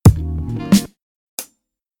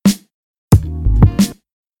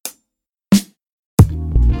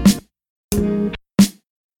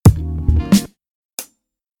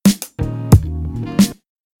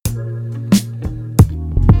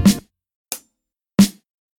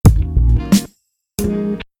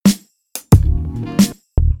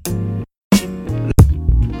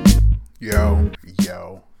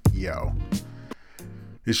Yo,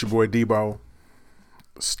 it's your boy Debo,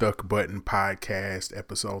 Stuck Button Podcast,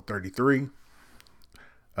 episode 33.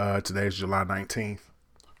 Today's July 19th.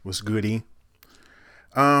 What's goody?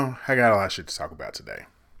 I got a lot of shit to talk about today.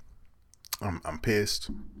 I'm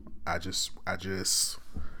pissed. I just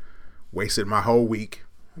wasted my whole week.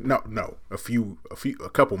 No, a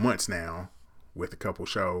couple months now with a couple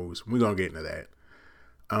shows. We're gonna get into that.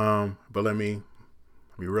 But let me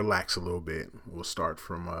relax a little bit. We'll start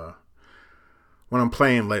from what I'm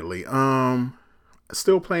playing lately.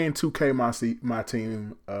 Still playing 2K my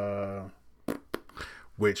team,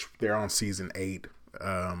 which they're on season 8.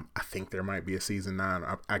 I think there might be a season 9.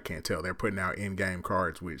 I can't tell. They're putting out in-game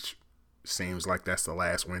cards, which seems like that's the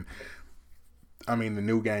last one. I mean, the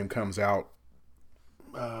new game comes out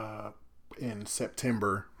in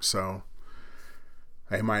September, so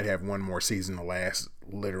they might have one more season to last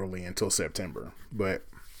literally until September. But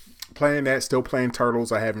playing that, still playing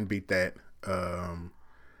Turtles. I haven't beat that. And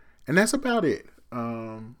that's about it.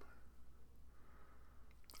 I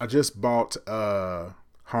just bought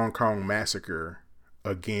Hong Kong Massacre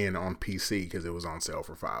again on PC because it was on sale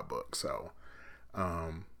for $5. So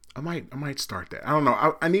I might start that. I don't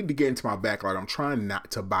know. I need to get into my backlog. I'm trying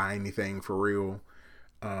not to buy anything for real.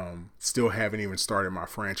 Still haven't even started my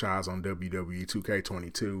franchise on WWE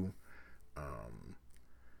 2K22.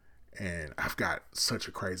 And I've got such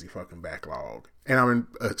a crazy fucking backlog. And I'm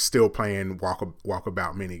still playing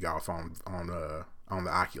Walkabout Mini Golf on the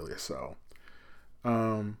Oculus. So,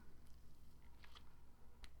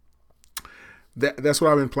 that's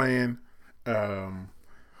what I've been playing.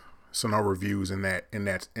 So no reviews in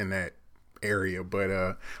that area,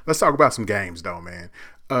 but let's talk about some games though, man.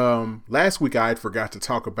 Last week I had forgot to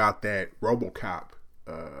talk about that RoboCop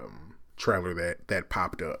trailer that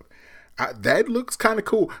popped up. That looks kind of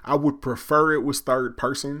cool. I would prefer it was third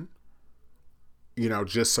person,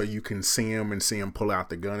 just so you can see him pull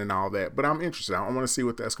out the gun and all that. But I'm interested. I want to see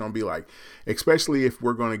what that's going to be like, especially if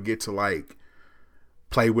we're going to get to like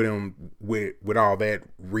play with him with all that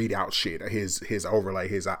readout shit, his overlay,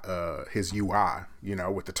 his UI,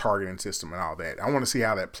 with the targeting system and all that. I want to see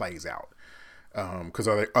how that plays out. Because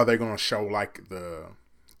are they going to show like the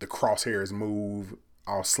crosshairs move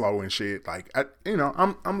all slow and shit? Like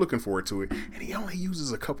I'm looking forward to it. And he only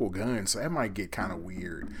uses a couple guns, so that might get kind of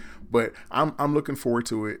weird. But I'm looking forward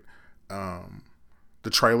to it. The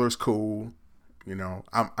trailer's cool.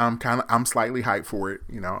 I'm slightly hyped for it.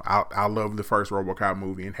 I love the first RoboCop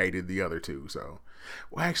movie and hated the other two. So,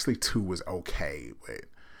 well, actually 2 was okay, but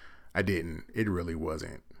I didn't. It really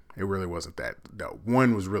wasn't that. No,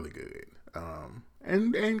 1 was really good.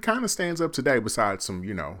 And kind of stands up today besides some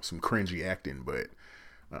cringy acting, but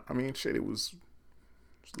I mean, shit, it was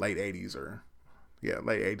late 80s,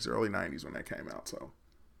 early 90s when that came out. So,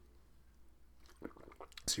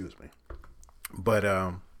 excuse me. But,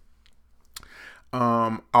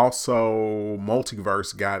 also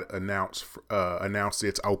Multiverse got announced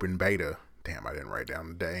its open beta. Damn, I didn't write down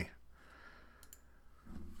the day.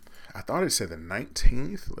 I thought it said the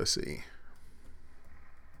 19th. Let's see.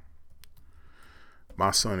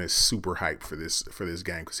 My son is super hyped for this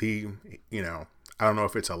game because he, I don't know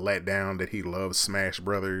if it's a letdown that he loves Smash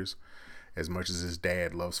Brothers as much as his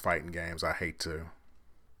dad loves fighting games. I hate to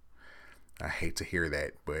hear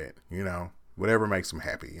that, but whatever makes him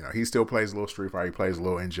happy. He still plays a little Street Fighter, he plays a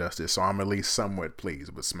little Injustice, so I'm at least somewhat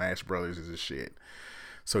pleased. But Smash Brothers is his shit.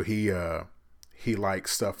 So he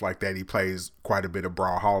likes stuff like that. He plays quite a bit of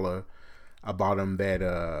Brawlhalla. I bought him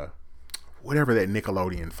that whatever that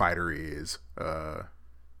Nickelodeon fighter is,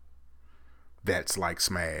 that's like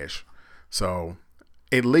Smash. So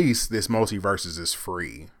at least this Multiverses is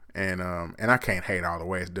free, and I can't hate all the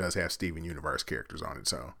way. It does have Steven Universe characters on it.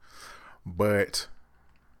 So, but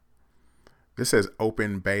this says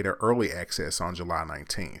open beta early access on July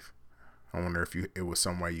 19th. I wonder if it was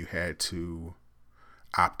some way you had to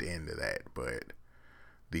opt into that, but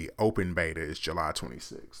the open beta is July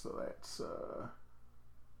 26th. So that's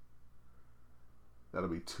that'll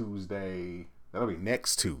be Tuesday. That'll be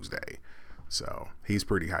next Tuesday. So he's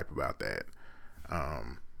pretty hype about that.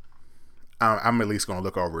 I'm at least going to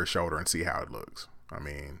look over his shoulder and see how it looks. I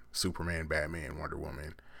mean, Superman, Batman, Wonder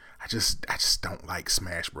Woman. I just don't like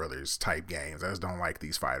Smash Brothers type games. I just don't like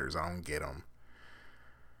these fighters. I don't get them.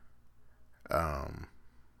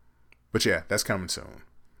 But yeah, that's coming soon.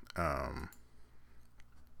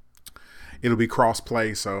 It'll be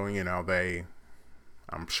cross-play, so,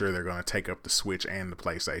 I'm sure they're going to take up the Switch and the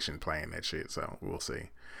PlayStation playing that shit, so we'll see.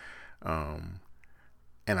 And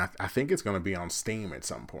I think it's going to be on Steam at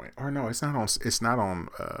some point. Or no, it's not on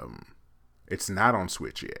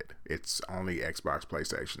Switch yet. It's only Xbox,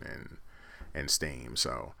 PlayStation, and Steam.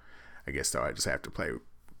 So I guess so. I just have to play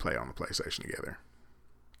on the PlayStation together.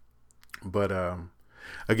 But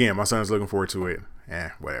again, my son's looking forward to it.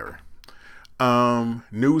 Whatever.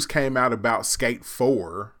 News came out about Skate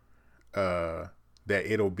 4, that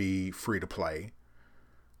it'll be free to play.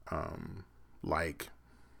 Like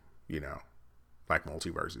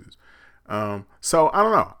Multiverses. So I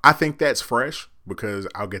don't know. I think that's fresh because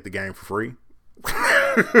I'll get the game for free.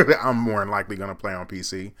 I'm more than likely going to play on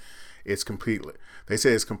PC. It's completely. They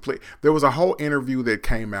say it's complete. There was a whole interview that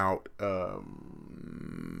came out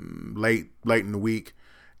late in the week,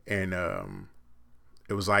 and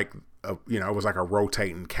it was like it was like a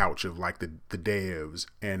rotating couch of like the devs,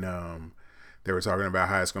 and they were talking about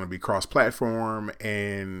how it's going to be cross-platform,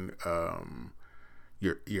 and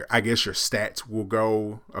your I guess your stats will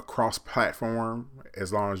go across platform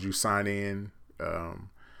as long as you sign in.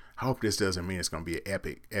 I hope this doesn't mean it's going to be an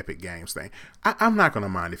Epic Games thing. I'm not going to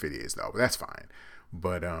mind if it is though. That's fine.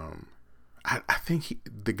 But I think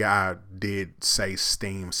the guy did say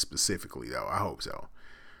Steam specifically though. I hope so.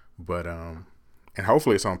 But and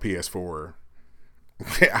hopefully it's on PS4.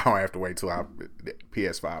 I don't have to wait till I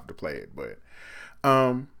PS5 to play it. But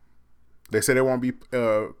they said it won't be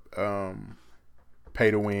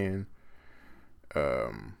pay to win.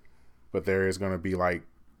 But there is going to be like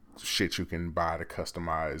shit you can buy to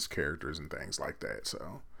customize characters and things like that.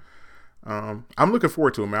 So I'm looking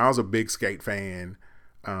forward to it, man. I was a big Skate fan.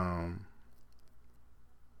 I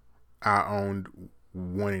owned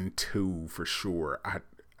 1 and 2 for sure. I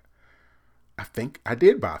think I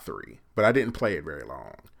did buy 3, but I didn't play it very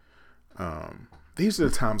long. These are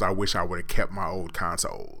the times I wish I would have kept my old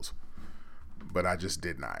consoles, but I just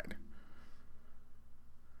did not.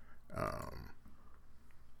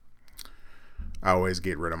 I always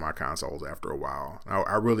get rid of my consoles after a while.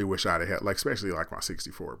 I really wish I'd have had, like, especially like my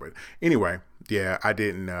 64. But anyway, yeah, I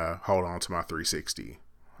didn't hold on to my 360.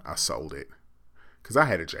 I sold it because I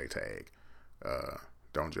had a JTAG.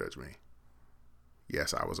 Don't judge me.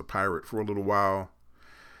 Yes, I was a pirate for a little while.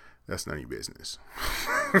 That's none of your business.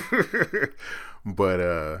 But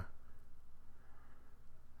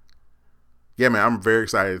yeah, man, I'm very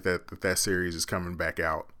excited that series is coming back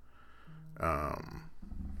out.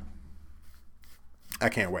 I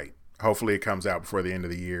can't wait. Hopefully it comes out before the end of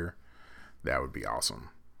the year. That would be awesome.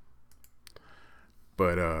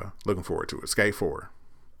 But looking forward to it. Skate 4.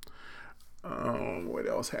 What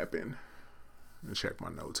else happened? Let me check my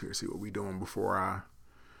notes here, see what we doing before I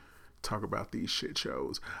talk about these shit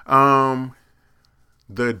shows. The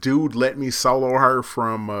dude let me solo her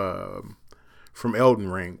from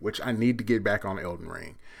Elden Ring, which I need to get back on Elden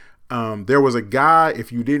Ring. There was a guy,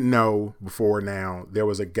 if you didn't know before now, there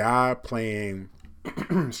was a guy playing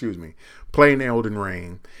playing Elden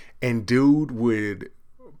Ring, and dude would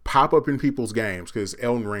pop up in people's games because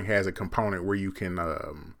Elden Ring has a component where you can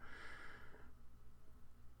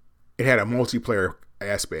it had a multiplayer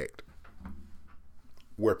aspect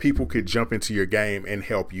where people could jump into your game and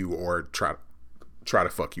help you or try to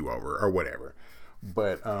fuck you over or whatever.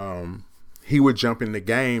 But he would jump into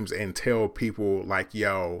games and tell people like,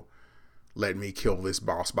 yo, let me kill this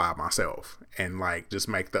boss by myself, and like just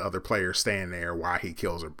make the other player stand there while he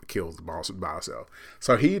kills the boss by himself.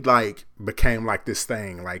 So he like became like this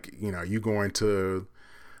thing, like, you go into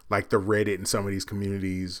like the Reddit and some of these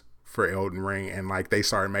communities for Elden Ring, and like they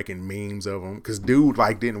started making memes of him because dude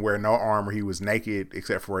like didn't wear no armor. He was naked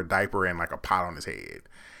except for a diaper and like a pot on his head.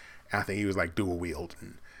 And I think he was like dual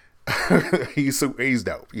wielding. He's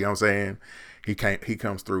dope. You know what I'm saying? He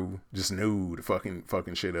comes through just nude,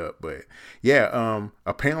 fucking shit up. But yeah,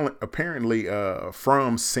 apparently,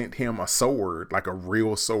 From sent him a sword, like a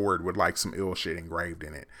real sword with like some ill shit engraved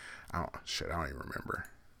in it. I don't even remember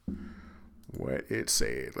what it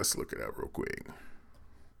said. Let's look it up real quick.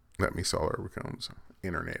 Let me Solar becomes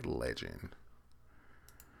internet legend.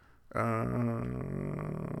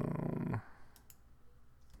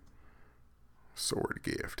 Sword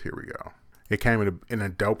gift. Here we go. It came in a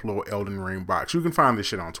dope little Elden Ring box. You can find this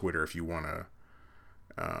shit on Twitter if you want to.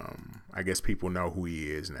 I guess people know who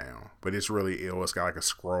he is now, but it's really ill. It's got like a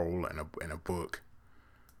scroll and a book,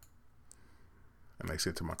 and they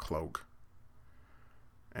sent to my cloak,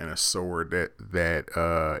 and a sword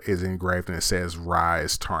that is engraved and it says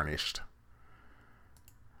 "Rise Tarnished."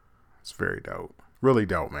 It's very dope, really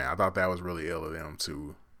dope, man. I thought that was really ill of them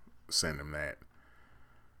to send him that.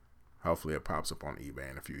 Hopefully it pops up on eBay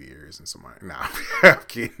in a few years and somebody. Nah, I'm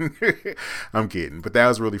kidding. I'm kidding. But that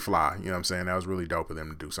was really fly. You know what I'm saying? That was really dope of them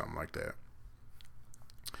to do something like that.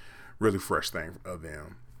 Really fresh thing of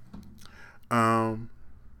them.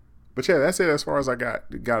 But yeah, that's it as far as I got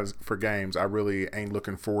for games. I really ain't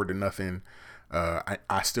looking forward to nothing.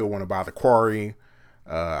 I still want to buy The Quarry.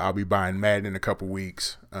 I'll be buying Madden in a couple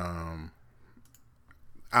weeks.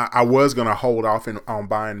 I was gonna hold off on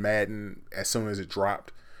buying Madden as soon as it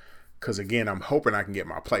dropped, because again, I'm hoping I can get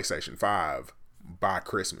my PlayStation 5 by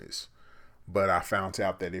Christmas. But I found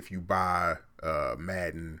out that if you buy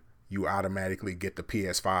Madden, you automatically get the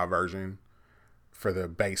PS5 version for the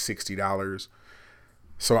base $60.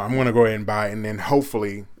 So I'm gonna go ahead and buy it, and then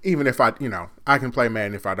hopefully, even if I can play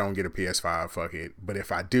Madden if I don't get a PS5, fuck it. But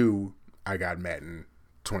if I do, I got Madden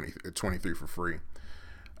 23 for free.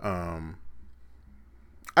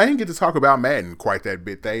 I didn't get to talk about Madden quite that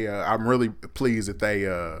bit. I'm really pleased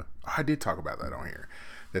that I did talk about that on here,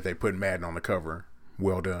 that they put Madden on the cover.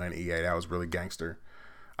 Well done, EA. That was really gangster.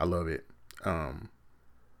 I love it.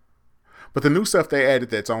 But the new stuff they added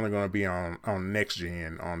that's only going to be on next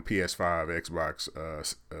gen, on PS5, Xbox,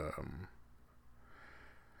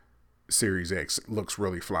 Series X, looks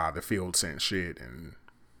really fly. The field sense shit, and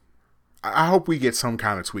I hope we get some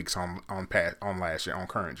kind of tweaks on last year, on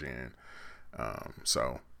current gen. But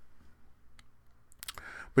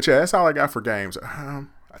yeah, that's all I got for games. I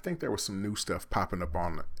think there was some new stuff popping up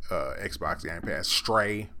on Xbox Game Pass.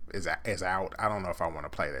 Stray is out. I don't know if I want to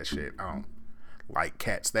play that shit. I don't like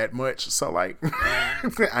cats that much, so like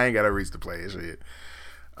I ain't got a reason to play that shit.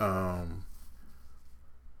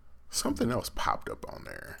 Something else popped up on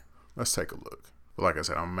there. Let's take a look. But like I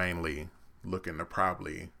said, I'm mainly looking to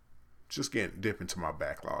probably just dip into my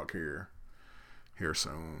backlog here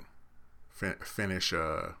soon. Finish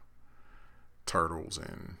Turtles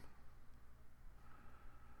and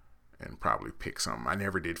probably pick something. I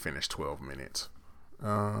never did finish 12 minutes.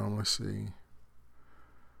 Let's see.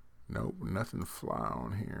 Nope, nothing fly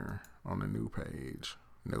on here on the new page.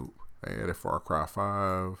 Nope. They added Far Cry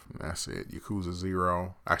 5. That's it. Yakuza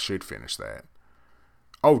 0. I should finish that.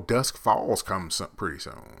 Oh, Dusk Falls comes pretty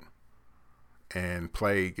soon. And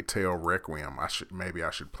Plague Tale Requiem. I should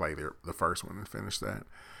play the first one and finish that.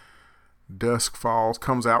 Dusk Falls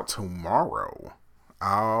comes out tomorrow.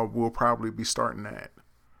 I will probably be starting that.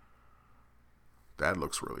 That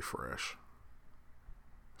looks really fresh.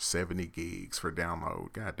 70 gigs for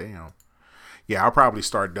download. Goddamn. Yeah, I'll probably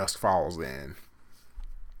start Dusk Falls then.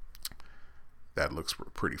 That looks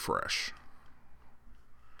pretty fresh.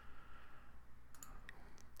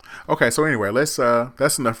 Okay, so anyway,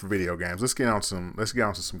 that's enough for video games. Let's get on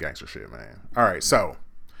to some gangster shit, man. All right, so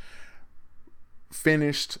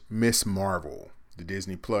finished Miss Marvel, the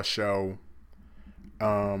Disney Plus show.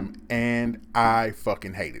 And I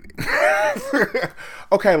fucking hated it.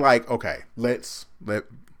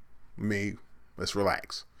 Let's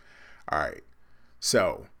relax. All right.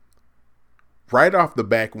 So right off the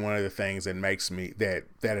back, one of the things that makes me that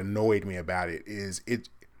annoyed me about it is it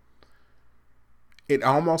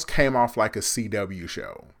almost came off like a CW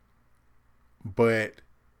show, but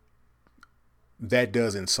that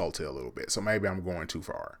does insult it a little bit. So maybe I'm going too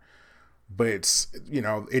far. But it's,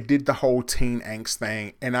 it did the whole teen angst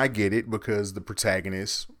thing, and I get it because the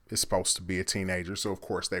protagonist is supposed to be a teenager, so of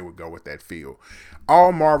course they would go with that feel.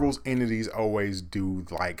 All Marvel's entities always do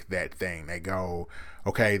like that thing. They go,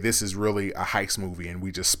 okay, this is really a heist movie, and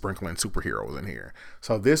we just sprinkling superheroes in here.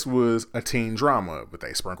 So this was a teen drama, but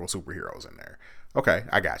they sprinkle superheroes in there. Okay,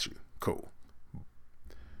 I got you. Cool.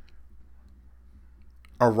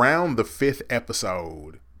 Around the 5th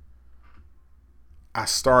episode,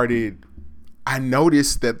 I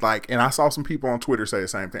noticed that, and I saw some people on Twitter say the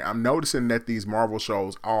same thing. I'm noticing that these Marvel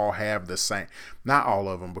shows all have the same, not all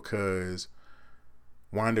of them, because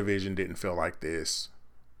WandaVision didn't feel like this.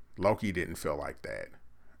 Loki didn't feel like that.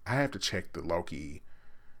 I have to check the Loki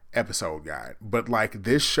episode guide. But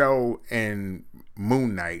this show and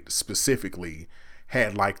Moon Knight specifically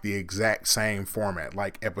had the exact same format.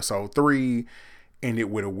 Episode 3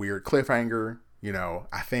 ended with a weird cliffhanger.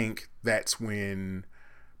 I think that's when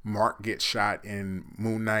Mark gets shot in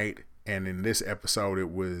Moon Knight, and in this episode it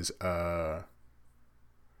was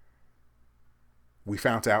we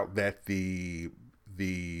found out that the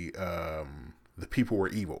people were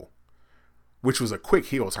evil, which was a quick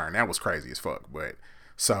heel turn. That was crazy as fuck. But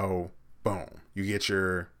so boom, you get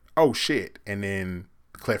your oh shit, and then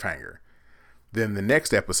cliffhanger. Then the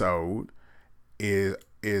next episode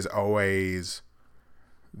is always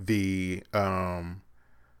the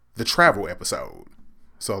travel episode.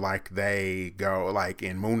 So they go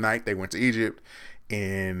in Moon Knight they went to Egypt,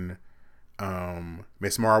 in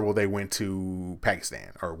Miss Marvel they went to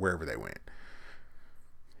Pakistan or wherever they went.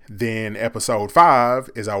 Then episode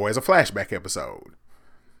 5 is always a flashback episode.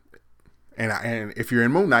 And if you're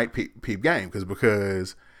in Moon Knight, peep game,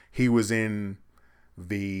 because he was in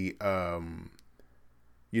the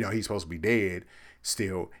he's supposed to be dead.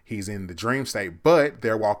 Still, he's in the dream state, but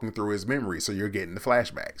they're walking through his memory, so you're getting the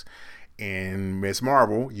flashbacks. In Miss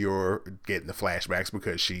Marvel, you're getting the flashbacks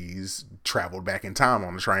because she's traveled back in time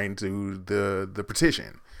on the train to the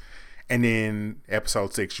petition. And then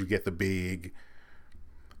episode 6, you get the big,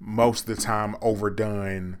 most of the time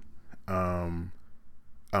overdone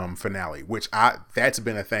finale, which that's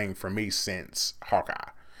been a thing for me since Hawkeye.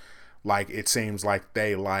 Like, it seems like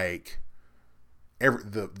they like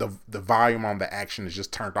the volume on the action is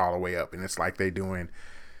just turned all the way up, and it's like they doing,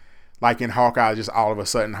 like in Hawkeye, just all of a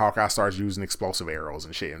sudden Hawkeye starts using explosive arrows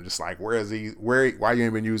and shit. I'm just like, why you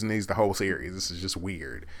ain't been using these the whole series? This is just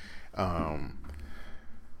weird.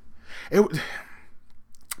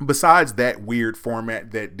 Besides that weird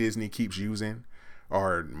format that Disney keeps using,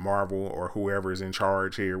 or Marvel, or whoever's in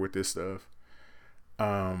charge here with this stuff,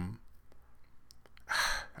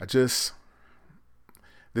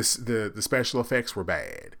 the special effects were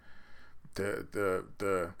bad.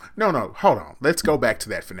 No, hold on. Let's go back to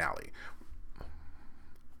that finale.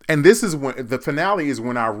 And this is when the finale is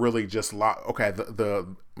when I really just okay,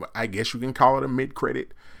 I guess you can call it a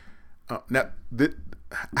mid-credit.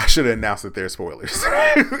 I should have announced that there's spoilers.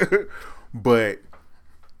 But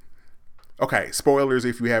okay, spoilers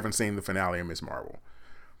if you haven't seen the finale of Miss Marvel.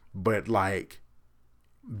 But like,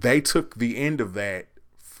 they took the end of that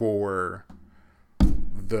for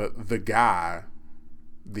the guy,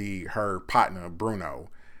 her partner Bruno,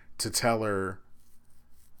 to tell her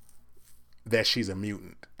that she's a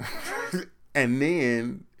mutant. And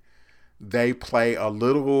then they play a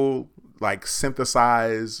little like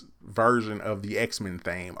synthesized version of the X-Men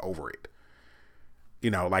theme over it, you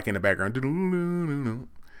know, like in the background.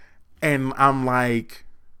 And I'm like,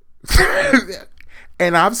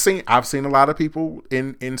 and I've seen a lot of people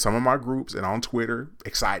in some of my groups and on Twitter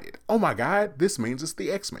excited. Oh my God, this means it's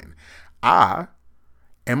the X-Men. I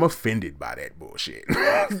am offended by that bullshit.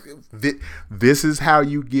 This is how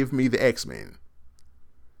you give me the X-Men.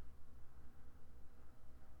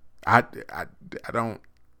 I don't.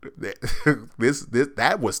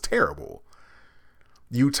 That was terrible.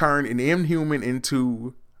 You turn an Inhuman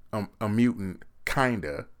into a mutant,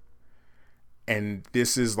 kinda, and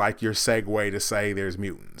this is like your segue to say there's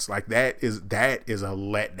mutants. Like that is a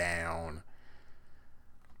letdown.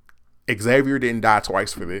 Xavier didn't die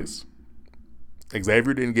twice for this.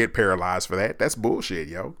 Xavier didn't get paralyzed for that. That's bullshit,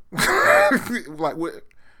 yo. Like what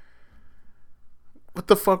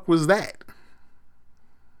the fuck was that?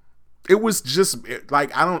 It was just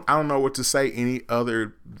like, I don't know what to say any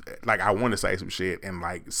other, like, I want to say some shit and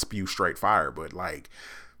like spew straight fire, but like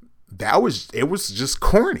it was just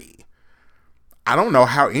corny. I don't know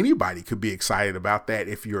how anybody could be excited about that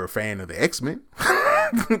if you're a fan of the X-Men.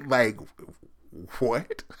 Like,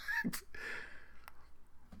 what?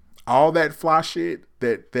 All that fly shit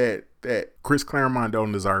that Chris Claremont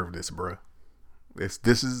don't deserve this, bro.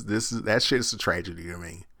 This is that shit is a tragedy to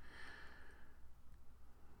me.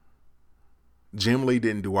 Jim Lee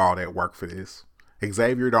didn't do all that work for this.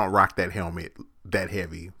 Xavier don't rock that helmet that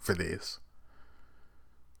heavy for this.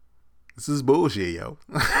 This is bullshit, yo.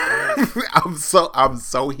 I'm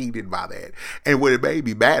so heated by that. And what it made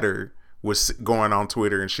me madder was going on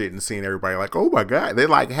Twitter and shit and seeing everybody like, oh my God, they're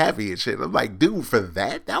like happy and shit. I'm like, dude, for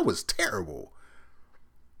that was terrible.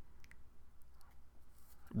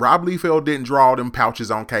 Rob Liefeld didn't draw them pouches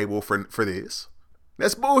on Cable for this.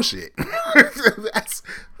 That's bullshit.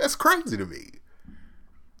 That's crazy to me.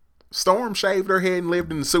 Storm shaved her head and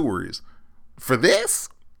lived in the sewers. For this?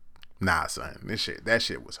 Nah, son. That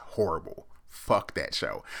shit was horrible. Fuck that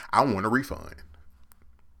show. I want a refund.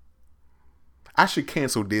 I should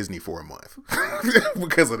cancel Disney for a month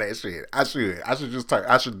because of that shit. I should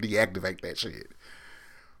deactivate that shit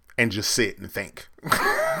and just sit and think.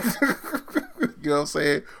 You know what I'm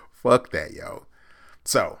saying? Fuck that, yo.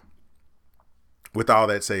 So, with all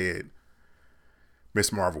that said,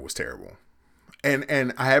 Miss Marvel was terrible.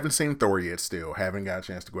 And I haven't seen Thor yet still. Haven't got a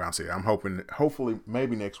chance to go out and see it. I'm hopefully,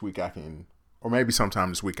 maybe next week I can, or maybe sometime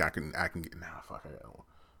this week I can get,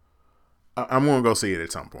 I'm going to go see it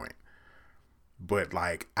at some point. But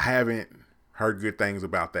like, I haven't heard good things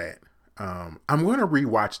about that. I'm going to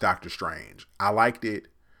rewatch Doctor Strange. I liked it,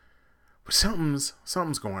 but something's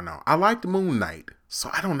going on. I liked Moon Knight. So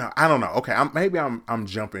I don't know. Okay. I'm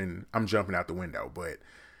jumping out the window, but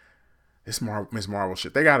this Miss Marvel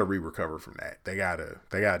shit, they got to recover from that. They got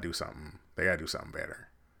to do something. They got to do something better.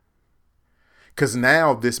 Cause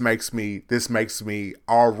now this makes me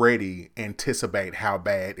already anticipate how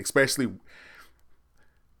bad, especially.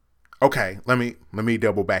 Okay, let me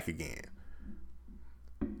double back again.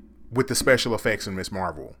 With the special effects in Miss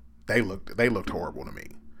Marvel, they looked horrible to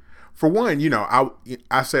me. For one, you know,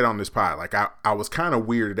 I said on this pod, like I was kind of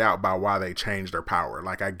weirded out by why they changed their power.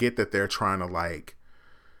 Like I get that they're trying to like,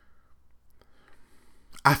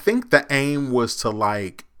 I think the aim was to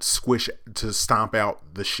like to stomp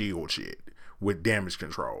out the shield shit with damage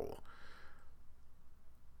control.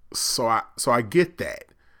 So I get that,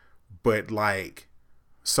 but like,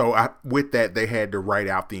 with that they had to write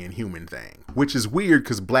out the Inhuman thing, which is weird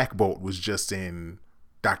because Black Bolt was just in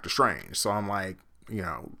Doctor Strange. So I'm like, you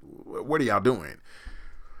know, what are y'all doing?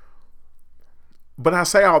 But I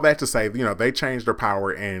say all that to say, you know, they changed their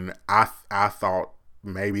power, and I thought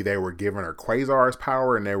maybe they were giving her Quasar's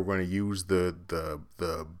power, and they were going to use the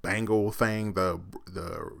bangle thing, the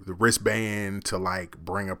wristband to like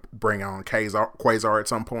bring on Quasar at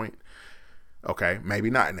some point. Okay, maybe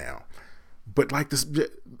not now, but like this,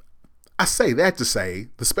 I say that to say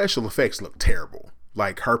the special effects look terrible.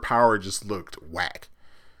 Like her power just looked whack,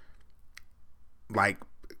 like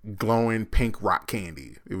glowing pink rock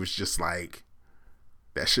candy. It was just like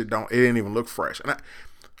that shit. It didn't even look fresh,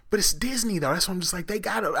 but it's Disney though. That's why I'm just like,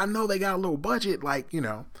 I know they got a little budget, like, you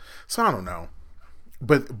know. So I don't know.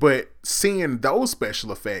 But seeing those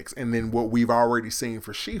special effects and then what we've already seen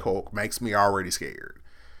for She-Hulk makes me already scared.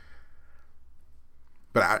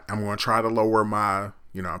 But I'm going to try to lower my,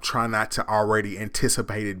 you know, I'm trying not to already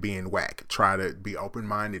anticipate it being whack. Try to be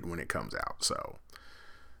open-minded when it comes out. So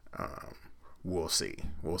we'll see.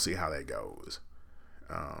 We'll see how that goes.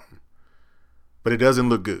 But it doesn't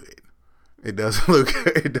look good. It doesn't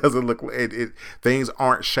look, things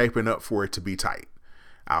aren't shaping up for it to be tight.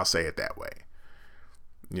 I'll say it that way.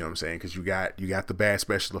 You know what I'm saying? Because you got the bad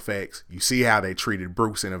special effects. You see how they treated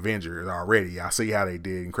Bruce in Avengers already. I see how they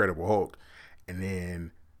did Incredible Hulk. And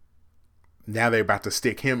then now they're about to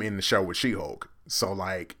stick him in the show with She-Hulk. So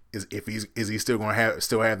like, is he still gonna have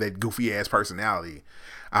that goofy ass personality?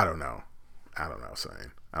 I don't know,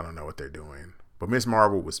 son. I don't know what they're doing. But Ms.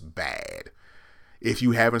 Marvel was bad. If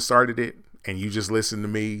you haven't started it and you just listen to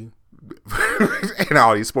me and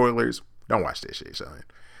all these spoilers, don't watch that shit, son.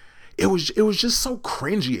 It was just so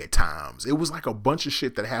cringy at times. It was like a bunch of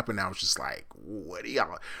shit that happened. I was just like, what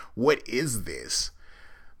is this?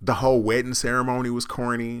 The whole wedding ceremony was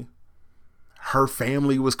corny. Her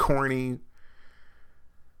family was corny.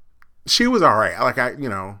 She was all right. Like you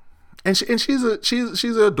know, and she's an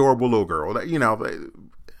adorable little girl. That, you know,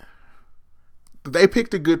 they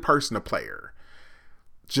picked a good person to play her.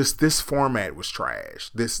 Just this format was trash.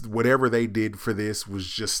 This, whatever they did for this was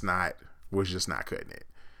just not cutting it.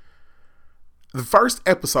 The first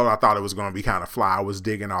episode, I thought it was going to be kind of fly. I was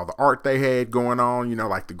digging all the art they had going on, you know,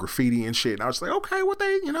 like the graffiti and shit. And I was like, okay, what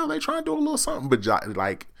they trying to do a little something, but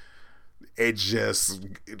like it just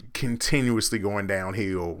continuously going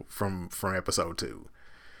downhill from episode 2.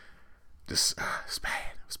 Just it's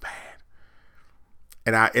bad. It's bad.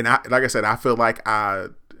 And I like I said, I feel like I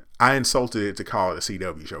insulted it to call it a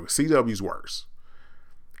CW show. CW's worse.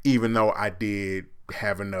 Even though I did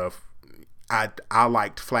have enough. I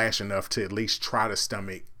liked Flash enough to at least try to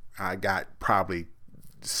stomach. I got probably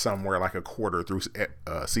somewhere like a quarter through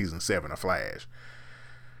season 7 of Flash.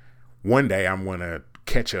 One day I'm gonna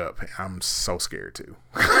catch up. I'm so scared too.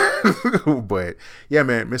 But yeah,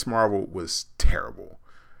 man, Ms. Marvel was terrible.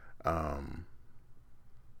 I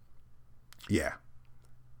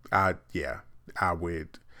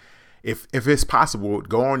would, if it's possible,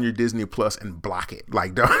 go on your Disney Plus and block it.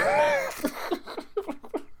 Like, don't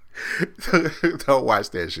don't watch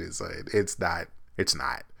that shit, son. It's not.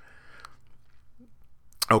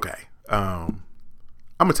 Okay. I'm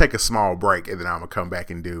gonna take a small break and then I'm gonna come back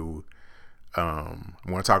and do. I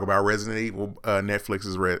want to talk about Resident Evil.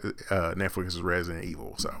 Netflix's Resident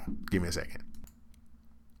Evil. So give me a second.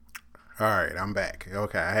 All right, I'm back.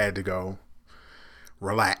 Okay, I had to go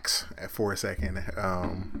relax for a second.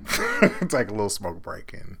 Take a little smoke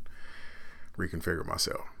break and reconfigure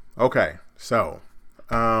myself. Okay, so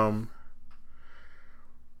the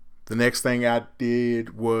next thing I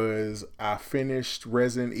did was I finished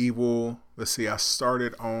Resident Evil. Let's see, I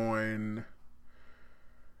started on,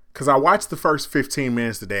 because I watched the first 15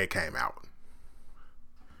 minutes the day it came out.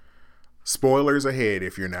 Spoilers ahead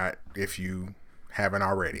if you haven't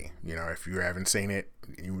already. You know, if you haven't seen it,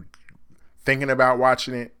 you thinking about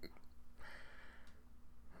watching it,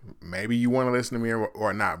 maybe you want to listen to me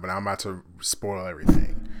or not, but I'm about to spoil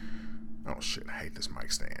everything. Oh shit, I hate this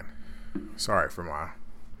mic stand. Sorry for my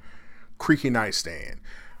creaky nightstand.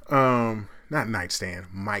 Not nightstand,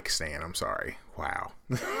 mic stand, I'm sorry. Wow.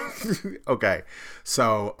 Okay.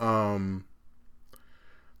 So,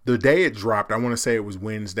 the day it dropped, I want to say it was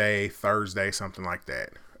Wednesday, Thursday, something like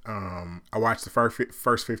that. I watched the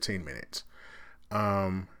first 15 minutes.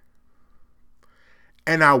 And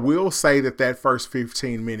And I will say that first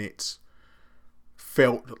 15 minutes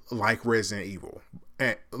felt like Resident Evil.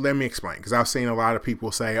 And let me explain, because I've seen a lot of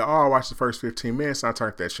people say, oh, I watched the first 15 minutes and I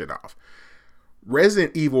turned that shit off.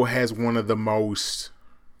 Resident Evil has one of the most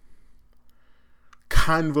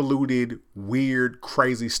convoluted, weird,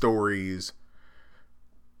 crazy stories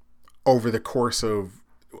over the course of...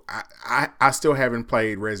 I still haven't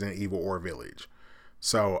played Resident Evil or Village.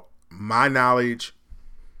 So my knowledge,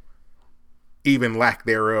 even lack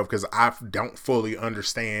thereof, because I don't fully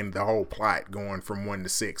understand the whole plot going from 1 to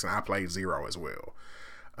 6, and I played 0 as well.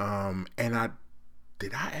 And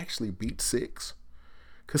did I actually beat 6?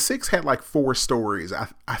 Because 6 had like 4 stories.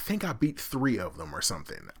 I think I beat 3 of them or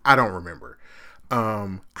something. I don't remember.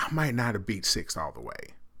 I might not have beat 6 all the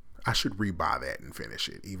way. I should rebuy that and finish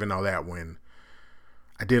it. Even though that one,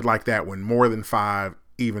 I did like that one more than 5,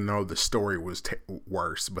 even though the story was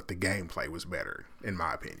worse, but the gameplay was better, in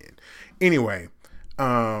my opinion. Anyway,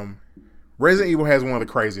 Resident Evil has one of the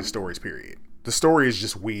craziest stories, period. The story is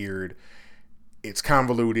just weird. It's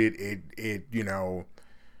convoluted. It you know,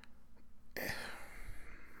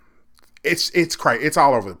 it's crazy. It's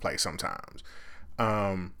all over the place sometimes.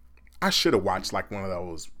 I should have watched like one of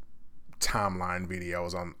those timeline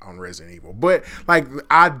videos on Resident Evil, but like,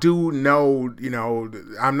 I do know, you know,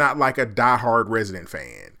 I'm not like a diehard Resident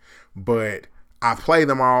fan, but I play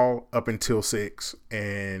them all up until 6,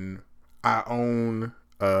 and I own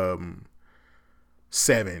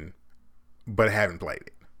 7, but I haven't played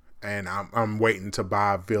it. And I'm waiting to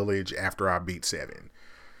buy Village after I beat 7.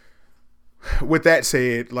 With that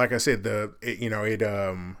said, like I said, that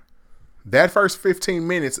first 15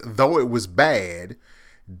 minutes, though it was bad,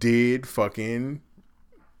 it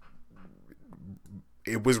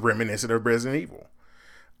was reminiscent of Resident Evil.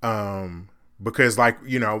 Because, like,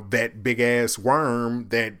 you know, that big ass worm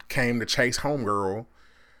that came to chase Homegirl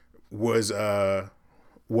was what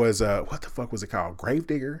the fuck was it called?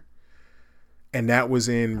 Gravedigger. And that was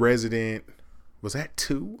in Resident, was that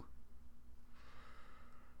 2?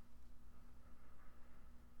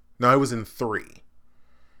 No, it was in 3.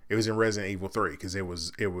 It was in Resident Evil 3, because it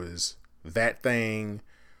was that thing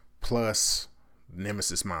plus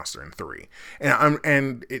Nemesis monster in 3. And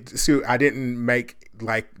I didn't make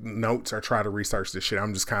like notes or try to research this shit.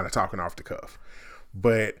 I'm just kind of talking off the cuff.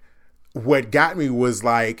 But what got me was,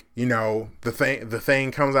 like, you know, the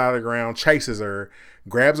thing comes out of the ground, chases her,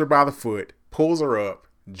 grabs her by the foot, pulls her up,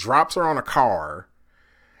 drops her on a car,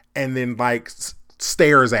 and then like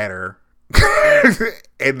stares at her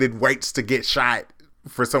and then waits to get shot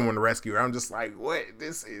for someone to rescue her. I'm just like, what?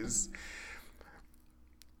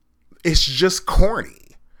 It's just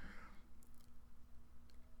corny.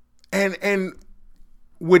 And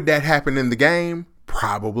would that happen in the game?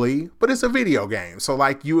 Probably, but it's a video game. So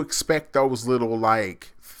like, you expect those little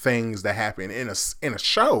like things to happen in a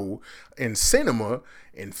show, in cinema,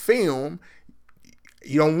 in film.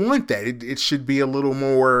 You don't want that. It should be a little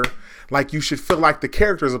more like, you should feel like the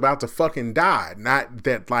character's about to fucking die. Not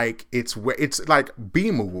that like it's like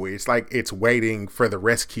B-movie. It's like it's waiting for the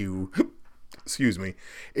rescue. Excuse me.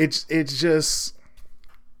 It's just.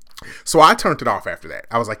 So I turned it off after that.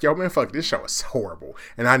 I was like, yo, man, fuck, this show is horrible.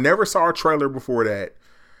 And I never saw a trailer before that.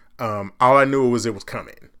 All I knew was it was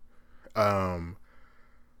coming. And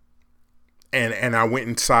I went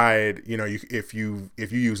inside, you know, if you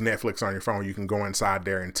use Netflix on your phone, you can go inside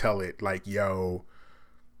there and tell it like, yo,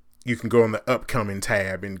 you can go on the upcoming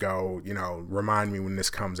tab and go, you know, remind me when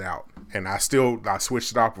this comes out. And I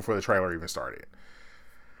switched it off before the trailer even started.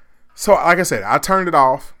 So like I said, I turned it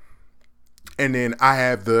off, and then I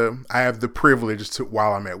have the privilege to,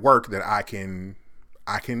 while I'm at work, that I can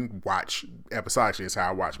watch episodically. It's how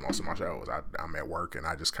I watch most of my shows. I'm at work and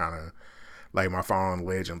I just kind of lay my phone on the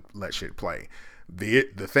ledge and let shit play. The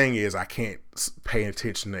thing is, I can't pay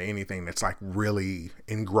attention to anything that's like really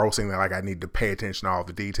engrossing, that like I need to pay attention to all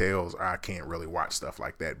the details, or I can't really watch stuff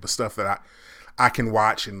like that. But stuff that I can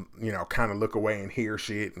watch and, you know, kind of look away and hear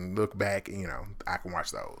shit and look back, and, you know, I can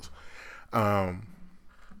watch those.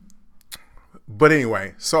 But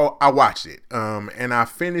anyway, so I watched it, and I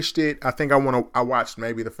finished it. I think I watched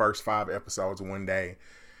maybe the first 5 episodes one day,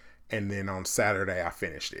 and then on Saturday I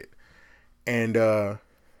finished it. And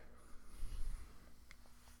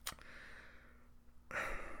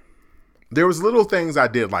there was little things I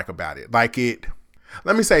did like about it. Like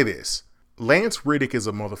let me say this. Lance Reddick is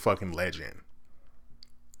a motherfucking legend.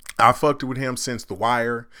 I fucked with him since The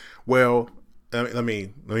Wire. Well, let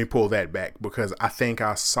me pull that back, because I think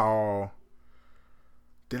I saw...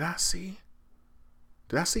 Did I see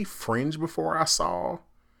Fringe before I saw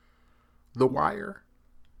The Wire?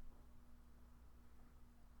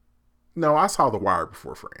 No, I saw The Wire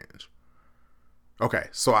before Fringe. Okay,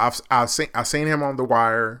 so I've seen him on The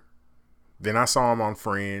Wire. Then I saw him on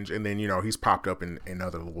Fringe, and then he's popped up in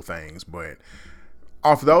other little things. But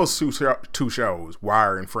off those two shows,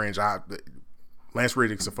 Wire and Fringe, Lance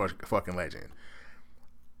Reddick's a fucking legend.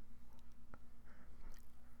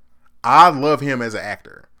 I love him as an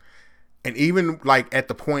actor, and even like at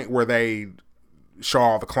the point where they show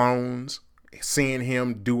all the clones, seeing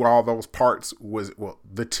him do all those parts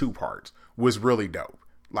the two parts was really dope.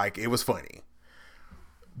 Like, it was funny.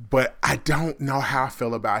 But I don't know how I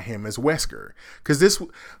feel about him as Wesker. Because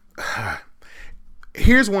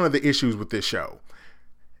here's one of the issues with this show.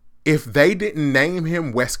 If they didn't name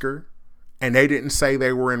him Wesker, and they didn't say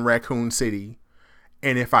they were in Raccoon City,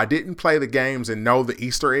 and if I didn't play the games and know the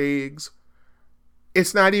Easter eggs,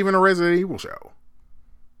 it's not even a Resident Evil show.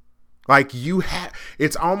 Like,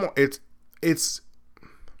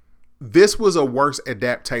 this was a worse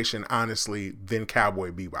adaptation, honestly, than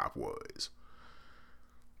Cowboy Bebop was.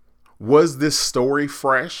 Was this story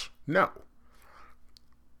fresh? No.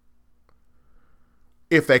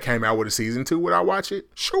 If they came out with a season 2, would I watch it?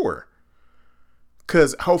 Sure.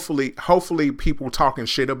 Because hopefully people talking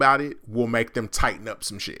shit about it will make them tighten up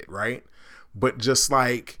some shit, right? But just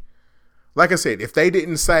like I said, if they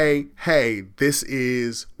didn't say, hey, this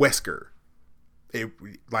is Wesker,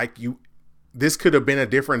 this could have been a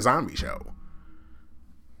different zombie show.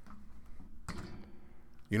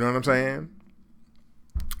 You know what I'm saying?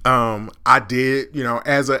 I did,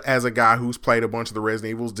 as a guy who's played a bunch of the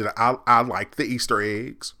Resident Evils, I liked the Easter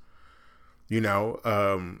eggs.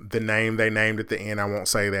 The name they named at the end, I won't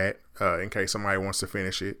say that in case somebody wants to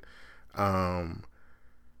finish it. I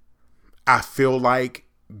feel like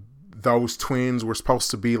those twins were supposed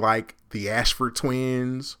to be like the Ashford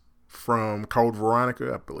twins from Code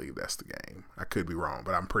Veronica. I believe that's the game. I could be wrong,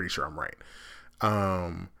 but I'm pretty sure I'm right.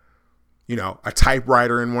 A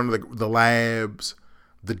typewriter in one of the labs,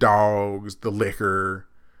 the dogs, the liquor,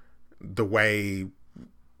 the way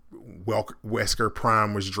Wesker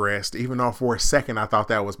Prime was dressed, even though for a second I thought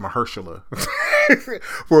that was Mahershala.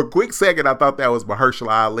 For a quick second I thought that was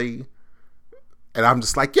Mahershala Ali. And I'm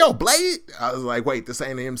just like, yo, Blade. I was like, wait, this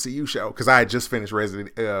ain't an MCU show. Because I had just finished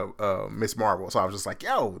Miss Marvel. So I was just like,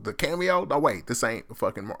 yo, the cameo? No, wait, this ain't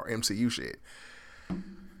fucking MCU shit. And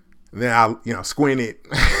then I, squinted.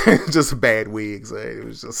 Just a bad wig. So it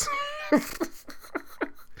was just...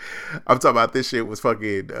 I'm talking about this shit was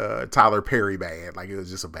fucking Tyler Perry bad. Like, it was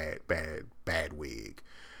just a bad wig.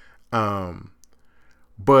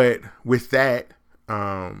 But with that,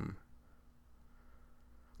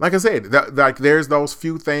 like I said, there's those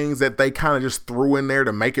few things that they kind of just threw in there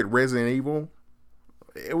to make it Resident Evil.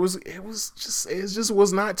 It just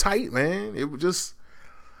was not tight, man. It was just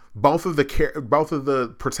both of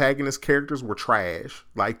the protagonist characters were trash.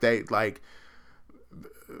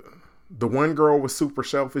 The one girl was super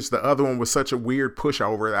selfish. The other one was such a weird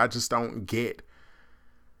pushover that I just don't get.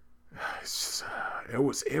 It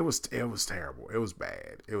was terrible. It was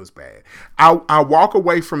bad. I walk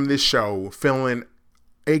away from this show feeling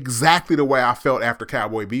exactly the way I felt after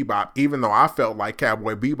Cowboy Bebop, even though I felt like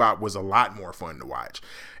Cowboy Bebop was a lot more fun to watch.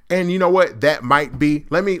 And you know what? That might be,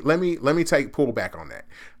 let me pull back on that.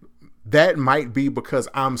 That might be because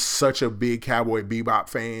I'm such a big Cowboy Bebop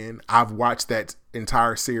fan. I've watched that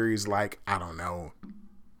entire series, like, I don't know,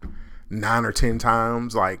 9 or 10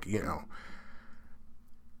 times. Like,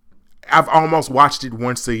 I've almost watched it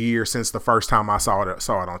once a year since the first time I saw it on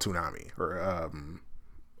Toonami or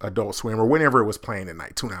Adult Swim or whenever it was playing at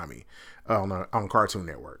night. Toonami on Cartoon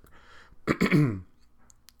Network.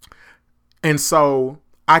 And so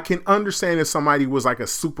I can understand if somebody was like a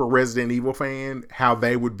super Resident Evil fan, how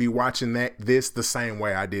they would be watching this the same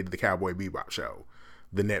way I did the Cowboy Bebop show,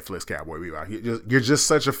 the Netflix Cowboy Bebop. You're just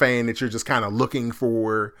such a fan that you're just kind of looking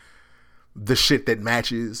for the shit that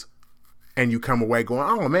matches, and you come away going,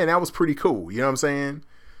 oh man, that was pretty cool. You know what I'm saying?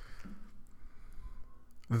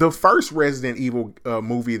 The first Resident Evil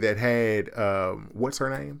movie that had, what's her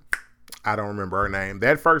name? I don't remember her name.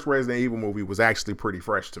 That first Resident Evil movie was actually pretty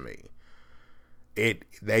fresh to me.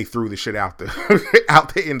 They threw the shit out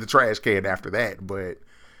in the trash can after that, but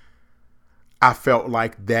I felt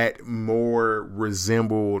like that more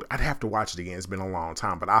resembled. I'd have to watch it again. It's been a long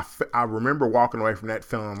time, but I remember walking away from that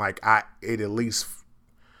feeling like it at least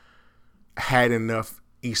had enough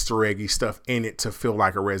Easter eggy stuff in it to feel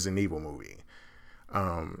like a Resident Evil movie.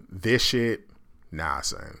 This shit, nah,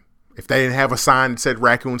 son. If they didn't have a sign that said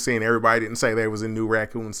Raccoon City and everybody didn't say they was in New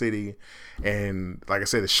Raccoon City, and like I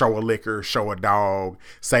said, show a liquor, show a dog,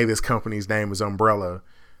 say this company's name is Umbrella,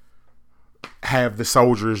 have the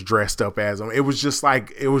soldiers dressed up as them. It was just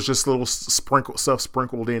little stuff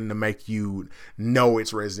sprinkled in to make you know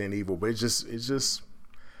it's Resident Evil, but it's just.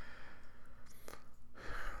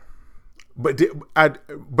 But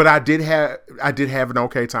I did have an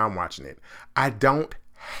okay time watching it. I don't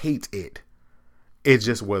hate it. It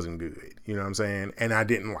just wasn't good. You know what I'm saying? And I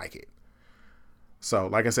didn't like it. So,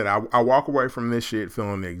 like I said, I walk away from this shit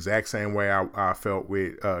feeling the exact same way I felt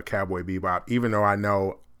with Cowboy Bebop, even though I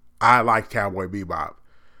know I like Cowboy Bebop,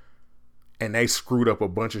 and they screwed up a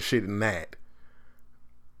bunch of shit in that.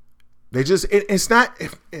 They just it's not.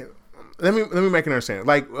 Let me make an understanding.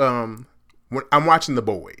 Like when I'm watching The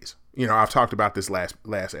Boys, you know, I've talked about this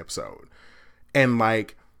last episode, and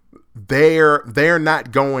like they're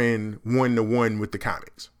not going 1-to-1 with the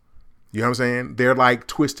comics. You know what I'm saying? They're like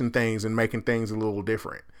twisting things and making things a little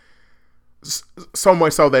different. So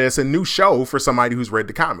much so that it's a new show for somebody who's read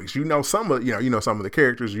the comics. You know some of the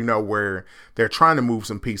characters, you know where they're trying to move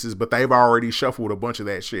some pieces, but they've already shuffled a bunch of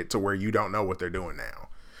that shit to where you don't know what they're doing now.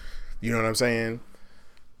 You know what I'm saying?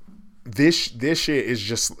 This shit is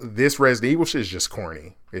just, this Resident Evil shit is just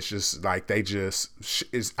corny. It's just like I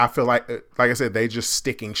feel like I said, they just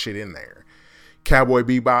sticking shit in there. Cowboy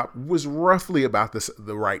Bebop was roughly about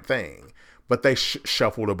the right thing, but they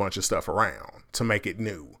shuffled a bunch of stuff around to make it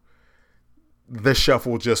new. The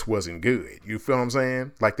shuffle just wasn't good. You feel what I'm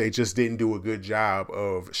saying? Like they just didn't do a good job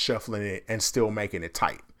of shuffling it and still making it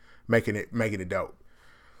tight, making it dope.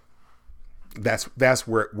 That's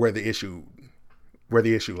where the issue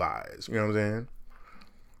lies. You know what I'm saying?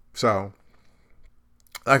 So,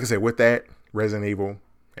 like I said, with that, Resident Evil,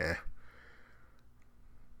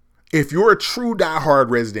 if you're a true diehard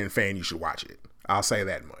Resident fan, you should watch it. I'll say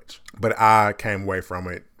that much. But I came away from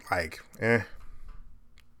it like,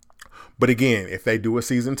 But again, if they do a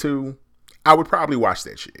season 2, I would probably watch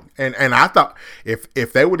that shit. And I thought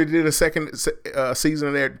if they would have did a second season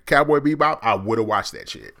of that Cowboy Bebop, I would have watched that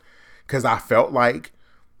shit. Because I felt like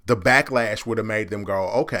the backlash would have made them go,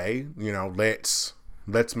 okay, you know, let's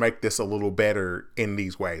make this a little better in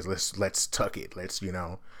these ways. Let's tuck it. Let's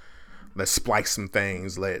splice some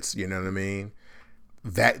things. You know what I mean?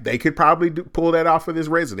 That they could probably pull that off for this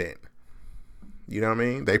Resident. You know what I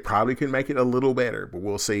mean? They probably could make it a little better, but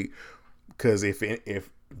we'll see. Because if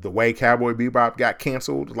the way Cowboy Bebop got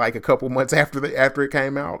canceled like a couple months after it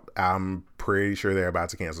came out, I'm pretty sure they're about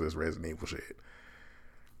to cancel this Resident Evil shit.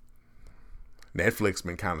 Netflix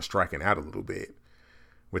been kind of striking out a little bit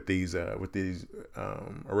with these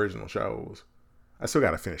original shows. I still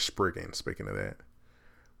got to finish Spriggan, speaking of that.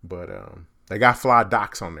 But they got fly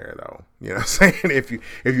docs on there though. You know what I'm saying? If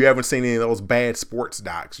you haven't seen any of those bad sports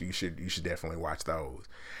docs, you should definitely watch those.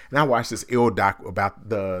 And I watched this ill doc about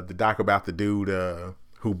the doc about the dude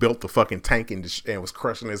who built the fucking tank and was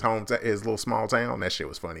crushing his little small town. That shit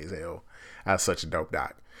was funny as hell. That's such a dope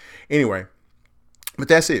doc. Anyway, but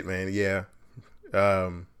that's it, man. Yeah.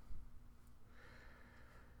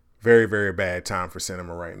 Very, very bad time for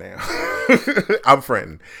cinema right now. I'm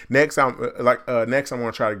fretting. Next, I'm going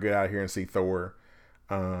to try to get out here and see Thor.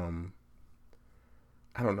 I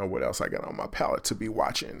don't know what else I got on my palette to be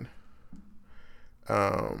watching.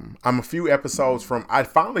 I'm a few episodes from, I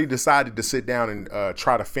finally decided to sit down and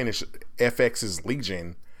try to finish FX's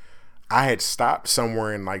Legion. I had stopped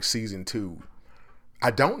somewhere in like season 2.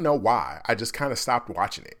 I don't know why. I just kind of stopped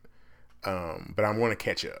watching it. But I'm going to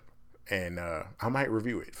catch up. And I might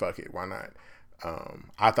review it. Fuck it. Why not?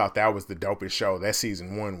 I thought that was the dopest show. That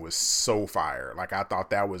season 1 was so fire. Like, I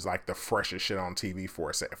thought that was like the freshest shit on TV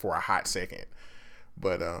for a hot second.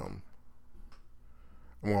 But I'm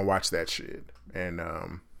going to watch that shit. And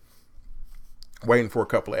waiting for a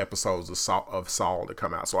couple of episodes of Saul to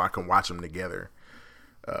come out so I can watch them together.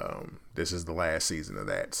 This is the last season of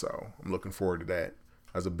that. So I'm looking forward to that.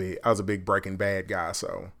 I was a big Breaking Bad guy.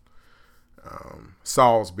 So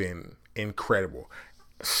Saul's been incredible.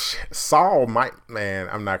 Saul might, man,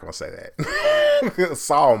 I'm not gonna say that.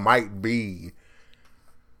 Saul might be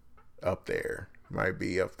up there. Might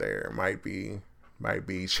be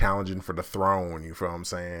challenging for the throne. You feel what I'm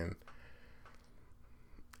saying?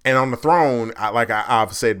 And on the throne,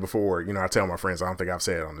 I've said before, you know, I tell my friends, I don't think I've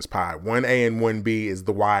said it on this pod. 1A and 1B is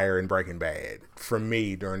The Wire and Breaking Bad for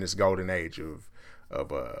me during this golden age of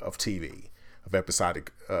TV, of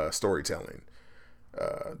episodic storytelling.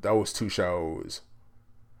 Those two shows.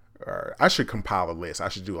 I should compile a list. I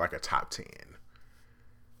should do like a top 10.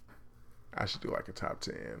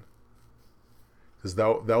 Because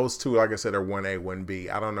those two, like I said, are 1A,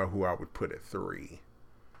 1B. I don't know who I would put at 3.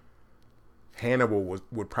 Hannibal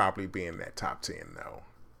would probably be in that top 10 though.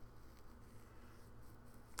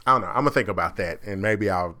 I don't know. I'm gonna think about that, and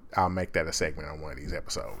maybe I'll make that a segment on one of these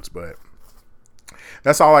episodes. But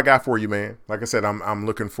That's all I got for you, man. Like I said, I'm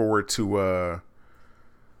looking forward to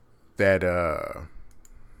that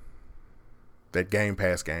that Game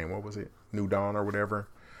Pass game. What was it? New Dawn or whatever.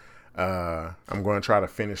 I'm going to try to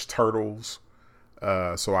finish Turtles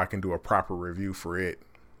so I can do a proper review for it.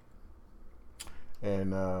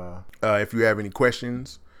 And if you have any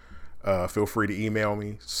questions, feel free to email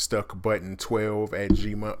me,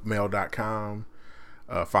 stuckbutton12@gmail.com.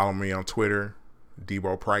 Follow me on Twitter,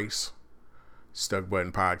 Debo Price. Stuck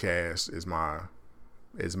Button Podcast is my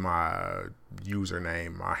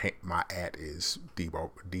username. My @ is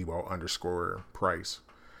Debo_Price.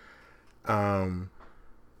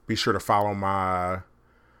 Be sure to follow my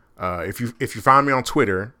if you find me on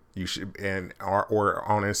Twitter, you should or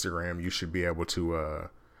on Instagram, you should be able to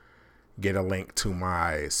get a link to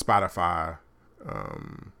my Spotify.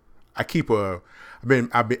 I keep a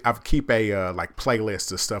like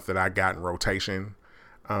playlist of stuff that I got in rotation.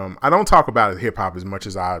 I don't talk about hip hop as much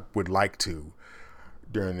as I would like to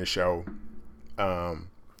during the show. I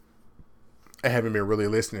haven't been really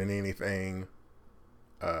listening to anything.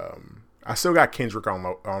 I still got Kendrick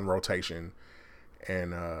on rotation,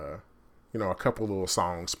 and a couple little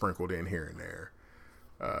songs sprinkled in here and there.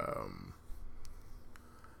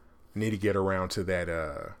 Need to get around to that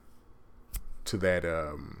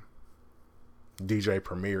DJ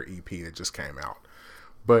Premier EP that just came out.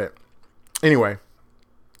 But anyway,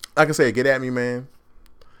 like I said, get at me, man.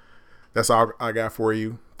 That's all I got for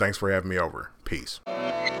you. Thanks for having me over. Peace.